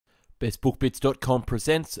BestBookBits.com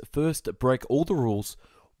presents First Break All the Rules,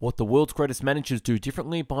 What the World's Greatest Managers Do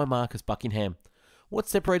Differently by Buckingham. What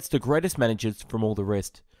separates the greatest managers from all the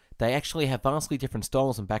rest? They actually have vastly different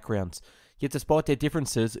styles and backgrounds, yet despite their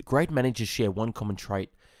differences, great managers share one common trait.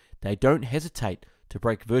 They don't hesitate to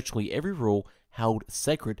break virtually every rule held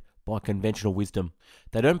sacred by conventional wisdom.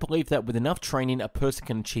 They don't believe that with enough training a person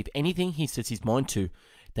can achieve anything he sets his mind to.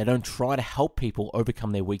 They don't try to help people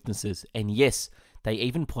overcome their weaknesses, and yes, they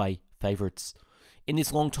even play favourites. In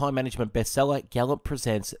this long-time management bestseller, Gallup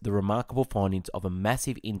presents the remarkable findings of a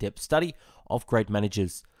massive in-depth study of great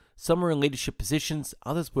managers. Some were in leadership positions,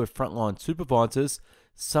 others were frontline supervisors,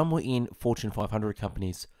 some were in Fortune 500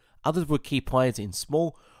 companies, others were key players in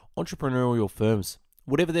small entrepreneurial firms.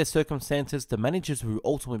 Whatever their circumstances, the managers who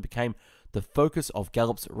ultimately became the focus of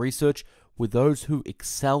Gallup's research were those who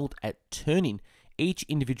excelled at turning each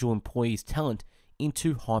individual employee's talent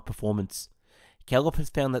into high performance. Gallup has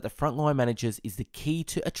found that the frontline managers is the key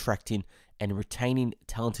to attracting and retaining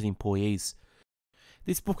talented employees.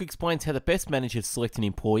 This book explains how the best managers select an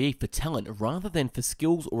employee for talent rather than for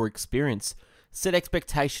skills or experience, set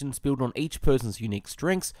expectations built on each person's unique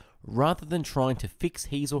strengths rather than trying to fix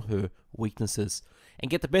his or her weaknesses, and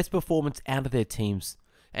get the best performance out of their teams.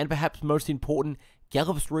 And perhaps most important,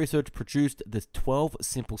 Gallup's research produced the 12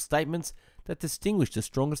 simple statements that distinguish the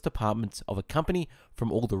strongest departments of a company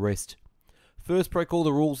from all the rest. First Break All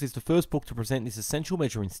the Rules is the first book to present this essential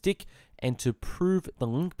measuring stick and to prove the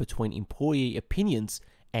link between employee opinions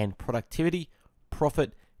and productivity,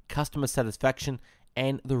 profit, customer satisfaction,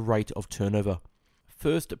 and the rate of turnover.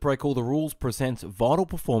 First Break All the Rules presents vital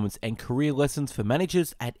performance and career lessons for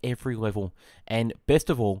managers at every level, and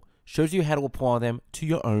best of all, shows you how to apply them to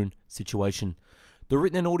your own situation. The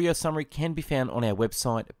written and audio summary can be found on our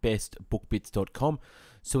website, bestbookbits.com.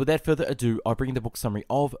 So without further ado, I bring you the book summary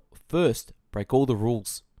of First Break All the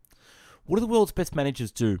Rules. What do the world's best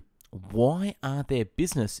managers do? Why are their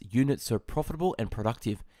business units so profitable and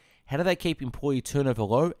productive? How do they keep employee turnover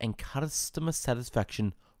low and customer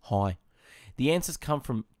satisfaction high? The answers come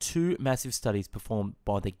from two massive studies performed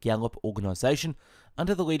by the Gallup organization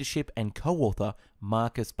under the leadership and co-author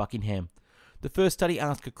Buckingham. The first study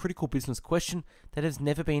asked a critical business question that has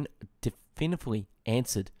never been definitively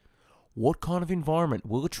answered. What kind of environment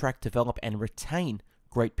will attract, develop, and retain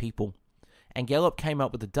great people? And Gallup came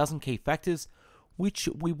up with a dozen key factors, which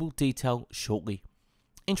we will detail shortly.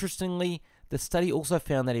 Interestingly, the study also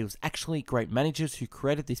found that it was actually great managers who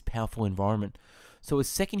created this powerful environment. So a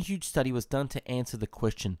second huge study was done to answer the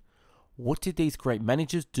question, what did these great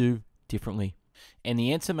managers do differently? And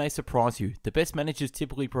the answer may surprise you. The best managers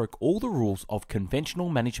typically broke all the rules of conventional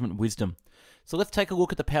management wisdom. So let's take a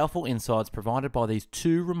look at the powerful insights provided by these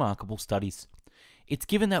two remarkable studies. It's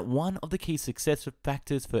given that one of the key success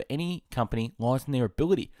factors for any company lies in their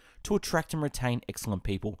ability to attract and retain excellent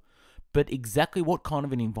people. But exactly what kind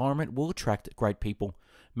of an environment will attract great people,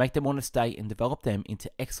 make them want to stay and develop them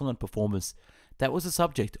into excellent performers? That was the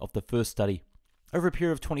subject of the first study. Over a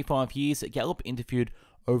period of 25 years, Gallup interviewed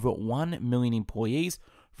over 1 million employees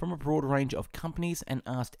from a broad range of companies and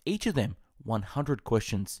asked each of them 100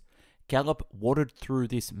 questions. Gallup watered through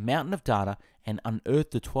this mountain of data and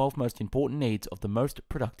unearthed the 12 most important needs of the most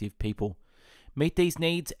productive people. Meet these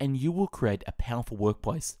needs and you will create a powerful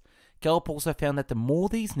workplace. Gallup also found that the more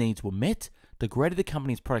these needs were met, the greater the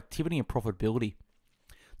company's productivity and profitability.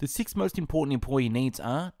 The 6 most important employee needs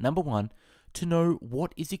are: number 1, to know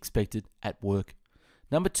what is expected at work.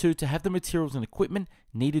 Number 2, to have the materials and equipment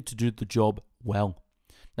needed to do the job well.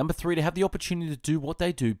 Number 3, to have the opportunity to do what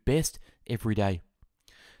they do best every day.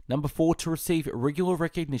 Number 4, to receive regular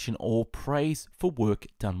recognition or praise for work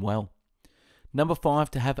done well. Number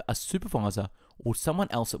 5, to have a supervisor or someone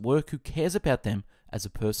else at work who cares about them as a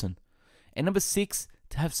person. And number 6,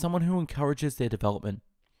 to have someone who encourages their development.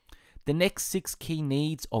 The next 6 key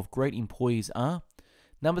needs of great employees are: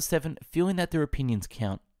 number 7, feeling that their opinions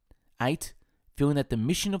count. 8, feeling that the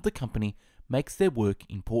mission of the company makes their work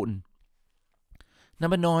important.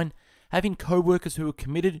 Number 9, having co-workers who are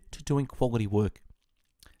committed to doing quality work.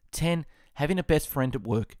 10, having a best friend at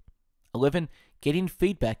work. 11, getting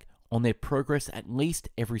feedback on their progress at least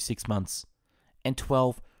every 6 months. And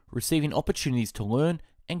 12, receiving opportunities to learn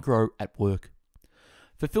and grow at work.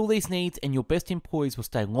 Fulfill these needs and your best employees will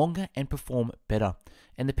stay longer and perform better.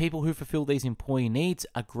 And the people who fulfill these employee needs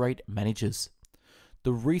are great managers.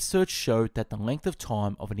 The research showed that the length of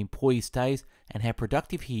time of an employee stays and how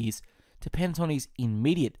productive he is depends on his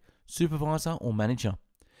immediate supervisor or manager.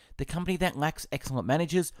 The company that lacks excellent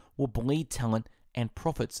managers will bleed talent and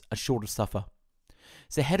profits are sure to suffer.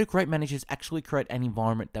 So how do great managers actually create an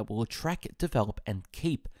environment that will attract, develop, and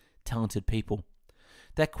keep talented people?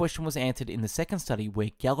 That question was answered in the second study where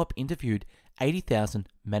Gallup interviewed 80,000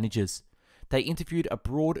 managers. They interviewed a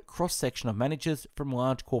broad cross-section of managers from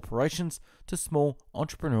large corporations to small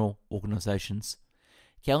entrepreneurial organizations.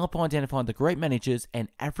 Gallup identified the great managers and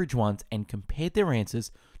average ones and compared their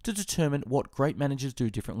answers to determine what great managers do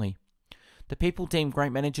differently. The people deemed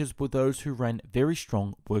great managers were those who ran very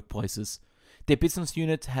strong workplaces. Their business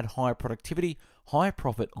units had higher productivity, higher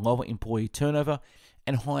profit, lower employee turnover,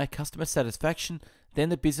 and higher customer satisfaction than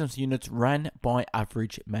the business units ran by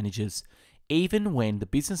average managers, even when the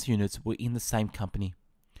business units were in the same company.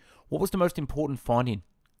 What was the most important finding?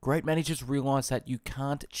 Great managers realize that you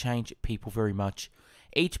can't change people very much.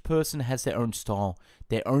 Each person has their own style,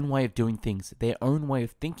 their own way of doing things, their own way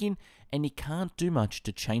of thinking, and you can't do much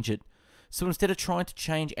to change it. So instead of trying to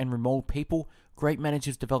change and remold people, great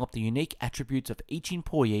managers develop the unique attributes of each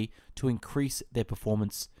employee to increase their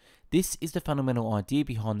performance. This is the fundamental idea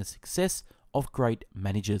behind the success of great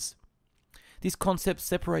managers. This concept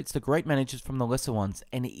separates the great managers from the lesser ones,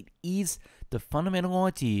 and it is the fundamental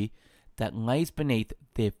idea that lays beneath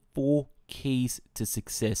their 4 keys to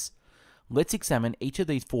success. Let's examine each of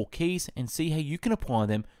these 4 keys and see how you can apply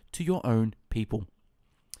them to your own people.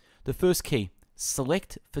 The first key,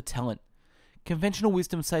 select for talent. Conventional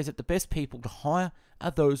wisdom says that the best people to hire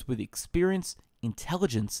are those with experience,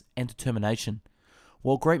 intelligence, and determination.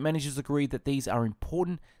 While great managers agree that these are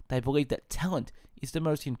important, they believe that talent is the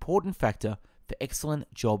most important factor for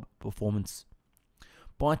excellent job performance.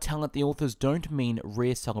 By talent, the authors don't mean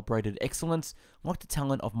rare celebrated excellence like the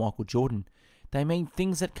talent of Michael Jordan. They mean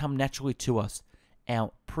things that come naturally to us,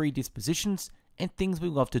 our predispositions, and things we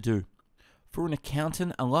love to do. For an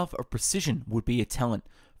accountant, a love of precision would be a talent.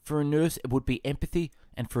 For a nurse, it would be empathy,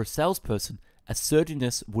 and for a salesperson,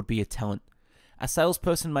 assertiveness would be a talent. A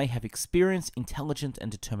salesperson may have experience, intelligence, and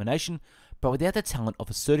determination, but without the talent of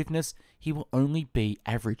assertiveness, he will only be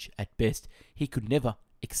average at best. He could never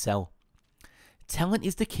excel. Talent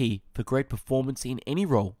is the key for great performance in any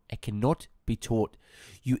role and cannot be taught.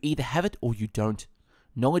 You either have it or you don't.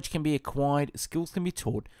 Knowledge can be acquired, skills can be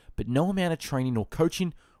taught, but no amount of training or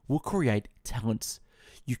coaching will create talents.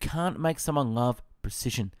 You can't make someone love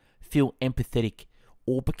precision, feel empathetic,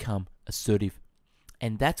 or become assertive.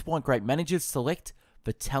 And that's why great managers select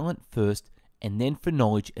for talent first and then for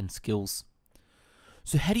knowledge and skills.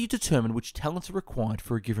 So how do you determine which talents are required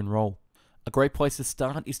for a given role? A great place to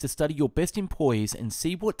start is to study your best employees and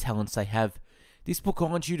see what talents they have. This will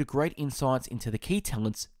guide you to great insights into the key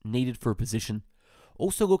talents needed for a position.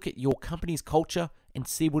 Also look at your company's culture and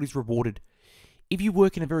see what is rewarded. If you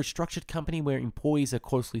work in a very structured company where employees are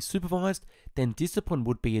closely supervised, then discipline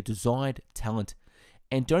would be a desired talent.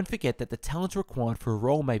 And don't forget that the talents required for a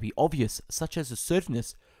role may be obvious, such as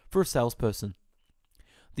assertiveness for a salesperson.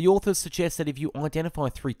 The authors suggest that if you identify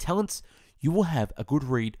 3 talents, you will have a good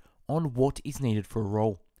read on what is needed for a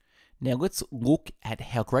role. Now let's look at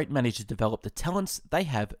how great managers develop the talents they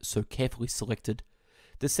have so carefully selected.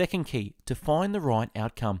 The second key, to find the right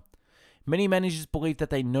outcome. Many managers believe that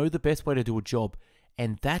they know the best way to do a job,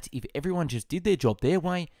 and that if everyone just did their job their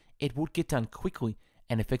way, it would get done quickly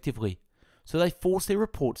and effectively. So they force their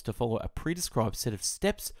reports to follow a pre-described set of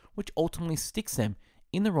steps, which ultimately sticks them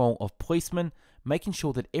in the role of policeman, making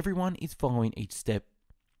sure that everyone is following each step.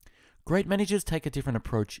 Great managers take a different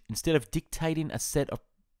approach. Instead of dictating a set of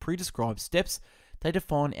pre-described steps, they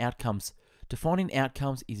define outcomes. Defining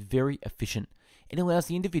outcomes is very efficient. It allows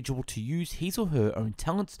the individual to use his or her own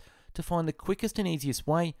talents to find the quickest and easiest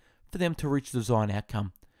way for them to reach the desired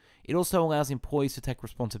outcome. It also allows employees to take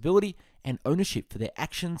responsibility and ownership for their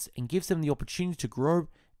actions and gives them the opportunity to grow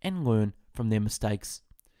and learn from their mistakes.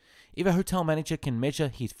 If a hotel manager can measure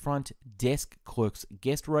his front desk clerks'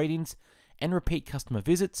 guest ratings and repeat customer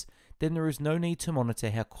visits, then there is no need to monitor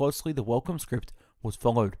how closely the welcome script was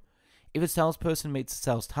followed. If a salesperson meets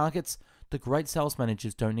sales targets, the great sales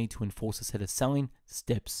managers don't need to enforce a set of selling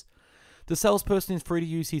steps. The salesperson is free to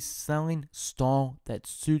use his selling style that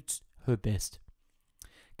suits her best.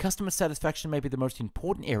 Customer satisfaction may be the most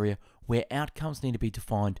important area where outcomes need to be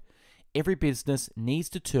defined. Every business needs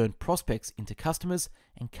to turn prospects into customers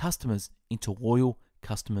and customers into loyal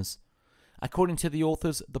customers. According to the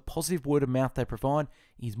authors, the positive word of mouth they provide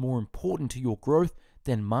is more important to your growth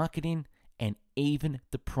than marketing and even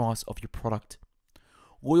the price of your product.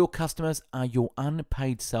 Loyal customers are your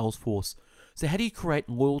unpaid sales force. So how do you create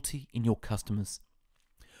loyalty in your customers?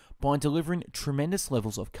 By delivering tremendous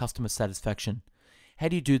levels of customer satisfaction. How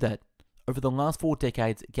do you do that? Over the last 4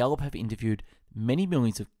 decades, Gallup have interviewed many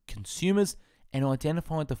millions of consumers and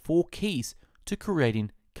identified the 4 keys to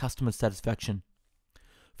creating customer satisfaction.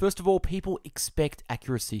 First of all, people expect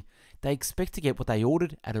accuracy. They expect to get what they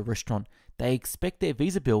ordered at a restaurant. They expect their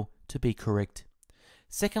Visa bill to be correct.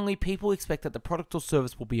 Secondly, people expect that the product or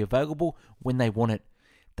service will be available when they want it.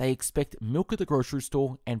 They expect milk at the grocery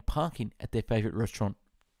store and parking at their favorite restaurant.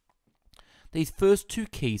 These first two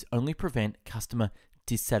keys only prevent customer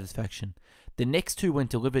dissatisfaction. The next two, when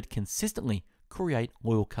delivered consistently, create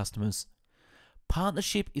loyal customers.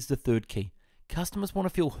 Partnership is the third key. Customers want to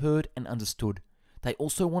feel heard and understood. They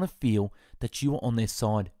also want to feel that you are on their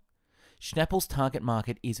side. Schnapple's target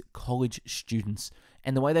market is college students,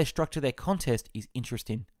 and the way they structure their contest is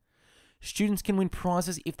interesting. Students can win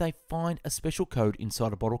prizes if they find a special code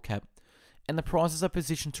inside a bottle cap, and the prizes are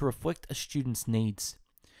positioned to reflect a student's needs.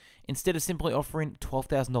 Instead of simply offering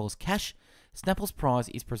 $12,000 cash, Snapple's prize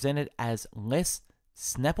is presented as less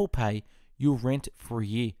Snapple Pay you'll rent for a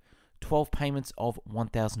year, 12 payments of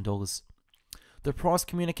 $1,000. The prize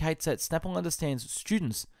communicates that Snapple understands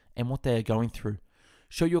students and what they are going through.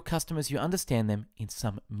 Show your customers you understand them in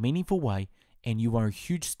some meaningful way, and you are a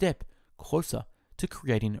huge step closer to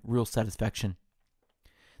creating real satisfaction.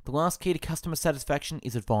 The last key to customer satisfaction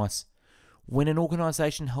is advice. When an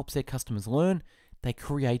organization helps their customers learn, they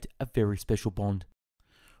create a very special bond.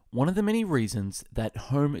 One of the many reasons that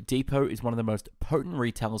Home Depot is one of the most potent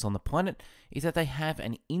retailers on the planet is that they have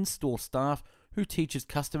an in-store staff who teaches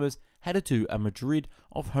customers how to do a myriad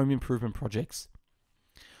of home improvement projects.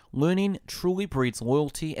 Learning truly breeds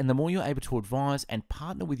loyalty, and the more you're able to advise and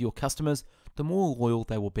partner with your customers, the more loyal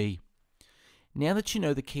they will be. Now that you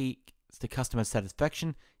know the key to customer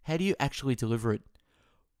satisfaction, how do you actually deliver it?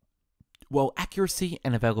 While accuracy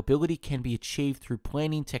and availability can be achieved through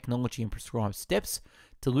planning, technology, and prescribed steps,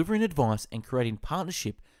 delivering advice and creating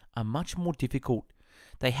partnership are much more difficult.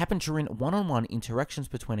 They happen during one-on-one interactions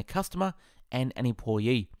between a customer and an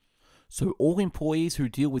employee. So all employees who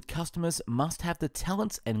deal with customers must have the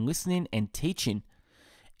talents and listening and teaching.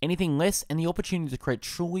 Anything less, and the opportunity to create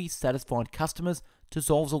truly satisfied customers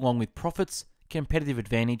dissolves along with profits, competitive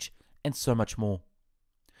advantage, and so much more.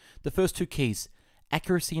 The first two keys,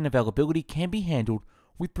 accuracy and availability, can be handled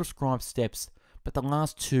with prescribed steps, but the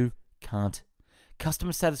last two can't.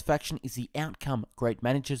 Customer satisfaction is the outcome great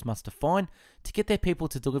managers must define to get their people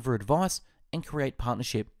to deliver advice and create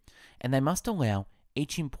partnership, and they must allow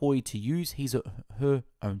each employee to use his or her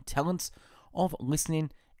own talents of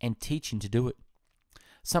listening and teaching to do it.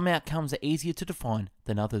 Some outcomes are easier to define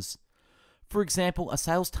than others. For example, a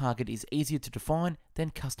sales target is easier to define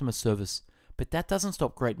than customer service, but that doesn't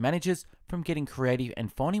stop great managers from getting creative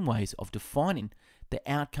and finding ways of defining the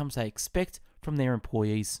outcomes they expect from their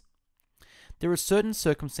employees. There are certain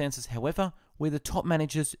circumstances, however, where the top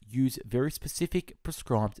managers use very specific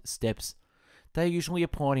prescribed steps. They are usually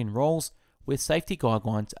applied in roles where safety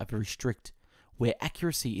guidelines are very strict, where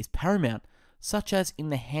accuracy is paramount, such as in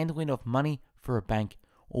the handling of money for a bank,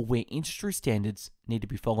 or where industry standards need to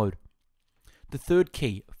be followed. The third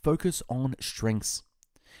key, focus on strengths.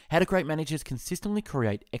 How do great managers consistently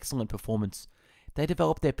create excellent performance? They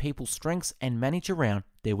develop their people's strengths and manage around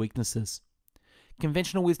their weaknesses.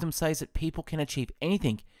 Conventional wisdom says that people can achieve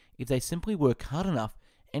anything if they simply work hard enough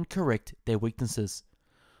and correct their weaknesses.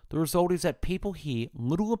 The result is that people hear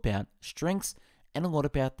little about strengths and a lot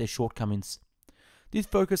about their shortcomings. This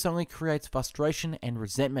focus only creates frustration and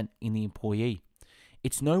resentment in the employee.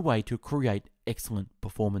 It's no way to create excellent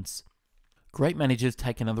performance. Great managers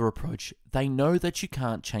take another approach. They know that you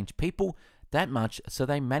can't change people that much, so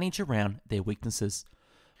they manage around their weaknesses.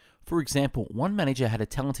 For example, one manager had a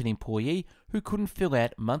talented employee who couldn't fill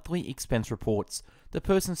out monthly expense reports. The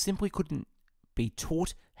person simply couldn't be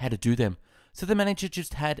taught how to do them, so the manager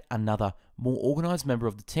just had another, more organized member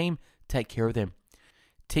of the team take care of them.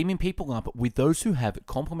 Teaming people up with those who have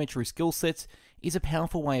complementary skill sets is a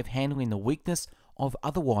powerful way of handling the weakness of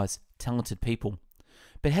otherwise talented people.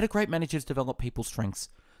 But how do great managers develop people's strengths?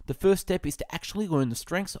 The first step is to actually learn the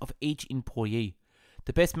strengths of each employee.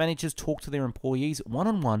 The best managers talk to their employees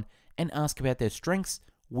one-on-one and ask about their strengths,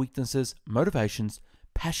 weaknesses, motivations,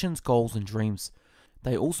 passions, goals, and dreams.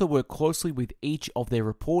 They also work closely with each of their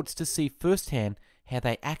reports to see firsthand how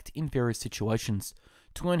they act in various situations,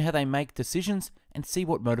 to learn how they make decisions and see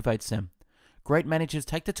what motivates them. Great managers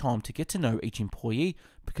take the time to get to know each employee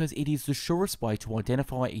because it is the surest way to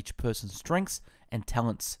identify each person's strengths and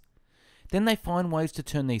talents. Then they find ways to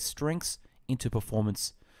turn these strengths into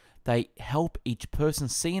performance. They help each person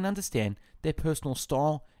see and understand their personal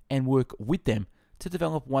style and work with them to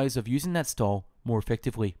develop ways of using that style more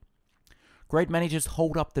effectively. Great managers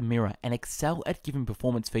hold up the mirror and excel at giving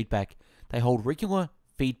performance feedback. They hold regular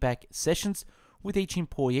feedback sessions with each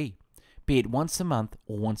employee, be it once a month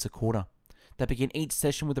or once a quarter. They begin each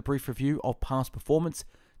session with a brief review of past performance,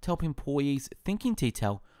 to help employees think in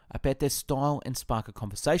detail about their style and spark a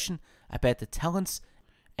conversation about the talents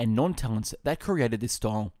and non-talents that created this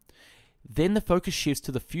style. Then the focus shifts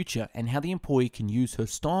to the future and how the employee can use her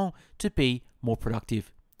style to be more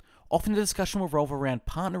productive. Often the discussion will revolve around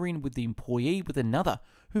partnering with the employee with another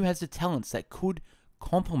who has the talents that could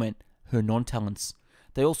complement her non-talents.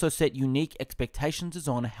 They also set unique expectations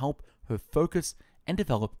designed to help her focus and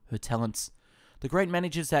develop her talents. The great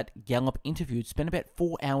managers that Gallup interviewed spend about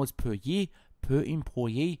 4 hours per year per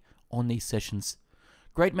employee on these sessions.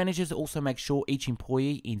 Great managers also make sure each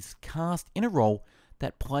employee is cast in a role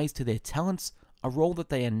that plays to their talents, a role that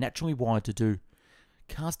they are naturally wired to do.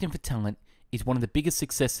 Casting for talent is one of the biggest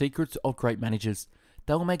success secrets of great managers.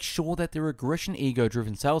 They will make sure that their aggression,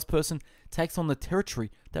 ego-driven salesperson takes on the territory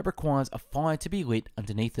that requires a fire to be lit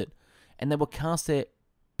underneath it, and they will cast their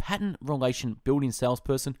pattern relation building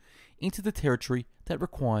salesperson into the territory that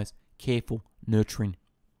requires careful nurturing.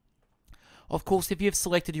 Of course, if you have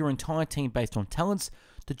selected your entire team based on talents,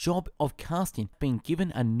 the job of casting being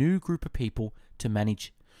given a new group of people to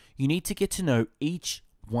manage. You need to get to know each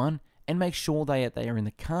one and make sure they are in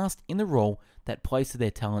the cast in the role that plays to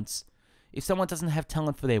their talents. If someone doesn't have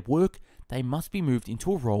talent for their work, they must be moved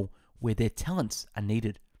into a role where their talents are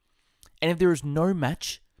needed. And if there is no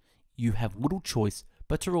match, you have little choice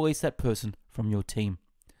but to release that person from your team.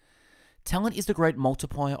 Talent is the great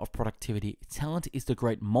multiplier of productivity. Talent is the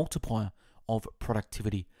great multiplier of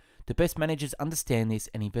productivity. The best managers understand this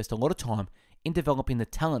and invest a lot of time in developing the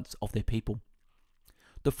talents of their people.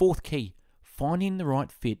 The fourth key, finding the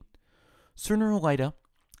right fit. Sooner or later,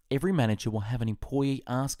 every manager will have an employee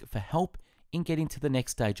ask for help in getting to the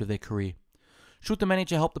next stage of their career. Should the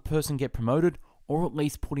manager help the person get promoted or at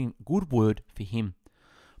least put in good word for him?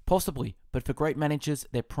 Possibly, but for great managers,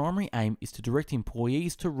 their primary aim is to direct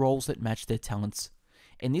employees to roles that match their talents.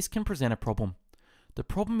 And this can present a problem. The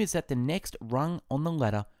problem is that the next rung on the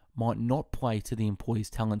ladder might not play to the employee's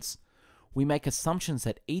talents. We make assumptions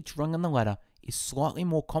that each rung on the ladder is slightly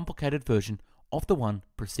more complicated version of the one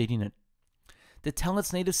preceding it. The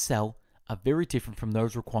talents needed to sell are very different from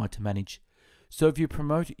those required to manage. So if you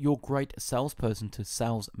promote your great salesperson to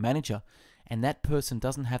sales manager and that person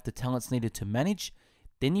doesn't have the talents needed to manage,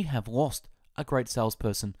 then you have lost a great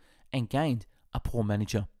salesperson and gained a poor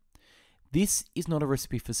manager. This is not a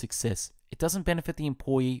recipe for success. It doesn't benefit the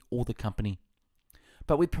employee or the company.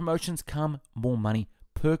 But with promotions come more money,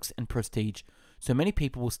 perks and prestige, so many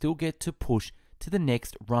people will still get to push to the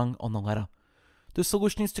next rung on the ladder. The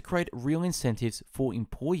solution is to create real incentives for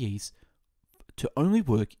employees to only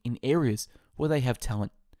work in areas where they have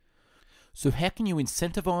talent. So how can you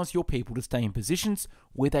incentivize your people to stay in positions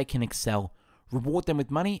where they can excel, reward them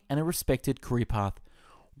with money and a respected career path?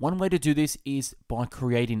 One way to do this is by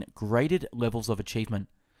creating graded levels of achievement.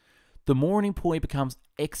 The more an employee becomes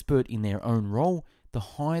expert in their own role, the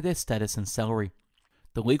higher their status and salary.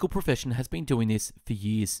 The legal profession has been doing this for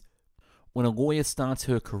years. When a lawyer starts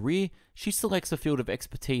her career, she selects a field of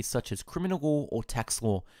expertise such as criminal law or tax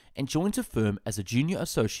law and joins a firm as a junior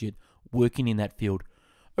associate working in that field.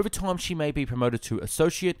 Over time, she may be promoted to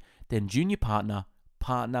associate, then junior partner,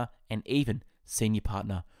 partner, and even senior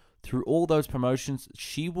partner. Through all those promotions,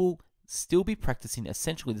 she will still be practicing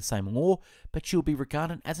essentially the same law, but she will be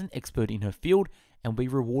regarded as an expert in her field and will be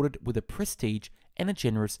rewarded with a prestige and a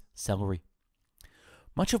generous salary.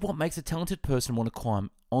 Much of what makes a talented person want to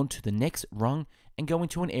climb onto the next rung and go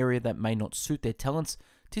into an area that may not suit their talents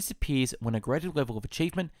disappears when a greater level of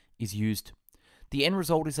achievement is used. The end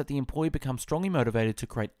result is that the employee becomes strongly motivated to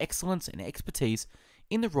create excellence and expertise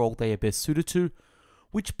in the role they are best suited to,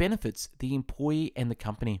 which benefits the employee and the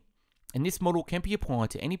company. And this model can be applied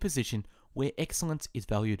to any position where excellence is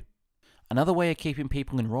valued. Another way of keeping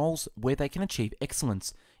people in roles where they can achieve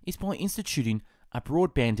excellence is by instituting a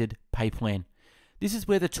broad-banded pay plan. This is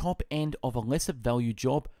where the top end of a lesser value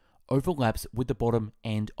job overlaps with the bottom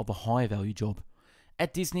end of a higher value job.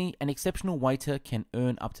 At Disney, an exceptional waiter can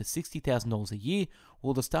earn up to $60,000 a year,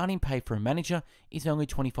 while the starting pay for a manager is only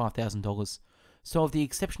 $25,000. So if the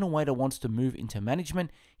exceptional waiter wants to move into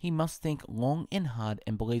management, he must think long and hard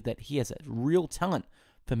and believe that he has a real talent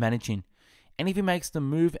for managing. And if he makes the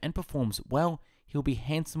move and performs well, he'll be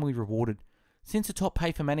handsomely rewarded, since the top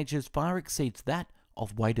pay for managers far exceeds that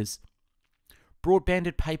of waiters.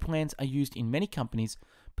 Broad-banded pay plans are used in many companies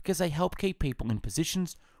because they help keep people in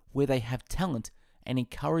positions where they have talent and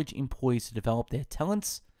encourage employees to develop their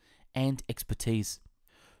talents and expertise.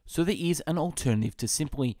 So there is an alternative to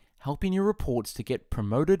simply helping your reports to get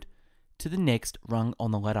promoted to the next rung on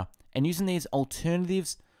the ladder. And using these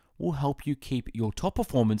alternatives will help you keep your top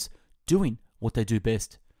performers doing what they do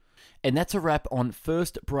best. And that's a wrap on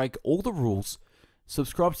First Break All the Rules.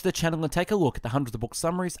 Subscribe to the channel and take a look at the hundreds of book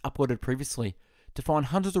summaries uploaded previously. To find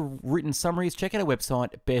hundreds of written summaries, check out our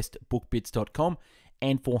website, bestbookbits.com.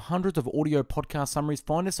 And for hundreds of audio podcast summaries,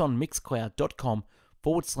 find us on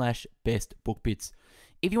mixcloud.com/bestbookbits.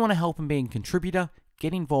 If you want to help in being a contributor,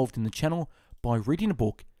 get involved in the channel by reading a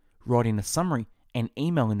book, writing a summary, and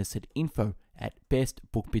emailing us at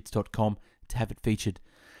info@bestbookbits.com to have it featured.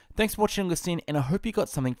 Thanks for watching and listening, and I hope you got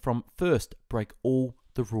something from First Break All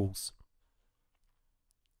the Rules.